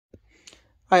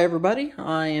Hi everybody,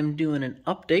 I am doing an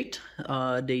update,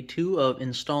 day 2 of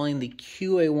installing the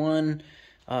QA1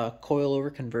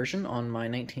 coilover conversion on my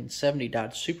 1970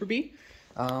 Dodge Superbee.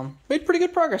 Made pretty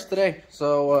good progress today,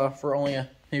 so for only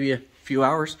maybe a few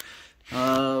hours.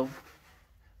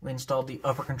 We installed the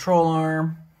upper control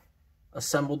arm,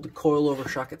 assembled the coilover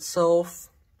shock itself,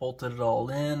 bolted it all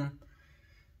in. A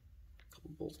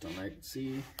couple bolts down there you can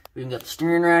see. We even got the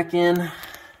steering rack in. It's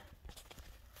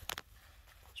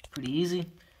pretty easy.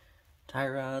 Tie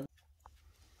rod.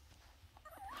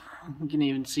 You can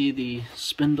even see the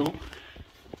spindle.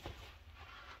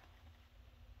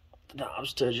 The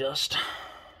knobs to adjust.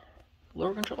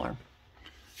 Lower control arm.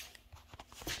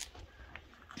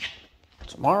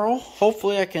 Tomorrow,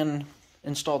 hopefully I can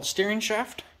install the steering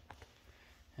shaft.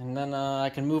 And then I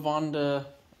can move on to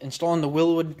installing the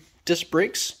Willwood disc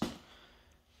brakes.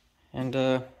 And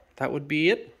that would be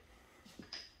it.